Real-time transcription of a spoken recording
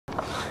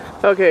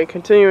Okay,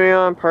 continuing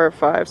on part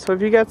 5. So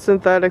if you got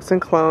synthetics and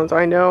clones,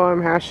 I know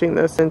I'm hashing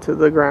this into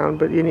the ground,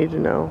 but you need to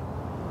know.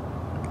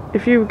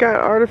 If you've got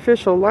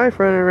artificial life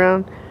running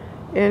around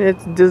and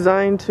it's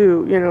designed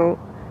to, you know,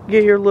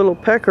 get your little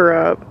pecker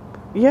up,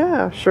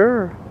 yeah,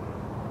 sure.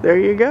 There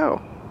you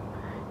go.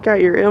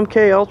 Got your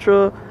MK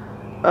Ultra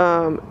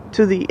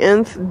to the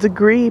nth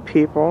degree,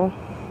 people.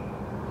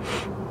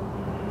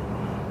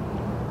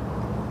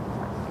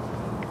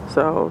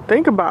 So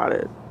think about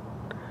it.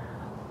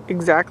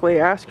 Exactly.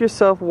 Ask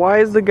yourself, why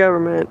is the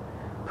government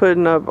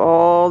putting up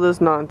all this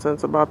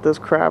nonsense about this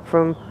crap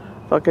from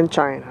fucking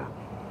China?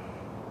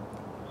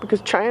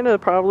 Because China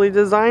probably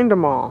designed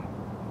them all.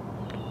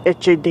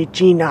 Eche de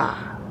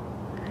China.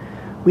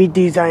 We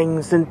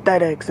design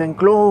synthetics and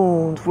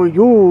clones for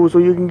you so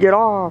you can get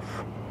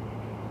off.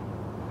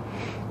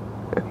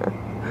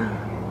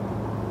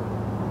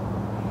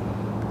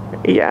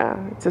 Yeah,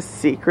 it's a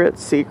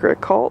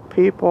secret cult,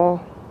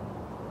 people.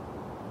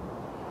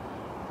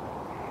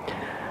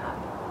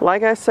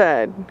 Like I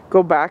said,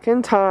 go back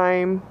in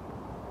time,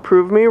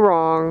 prove me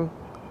wrong,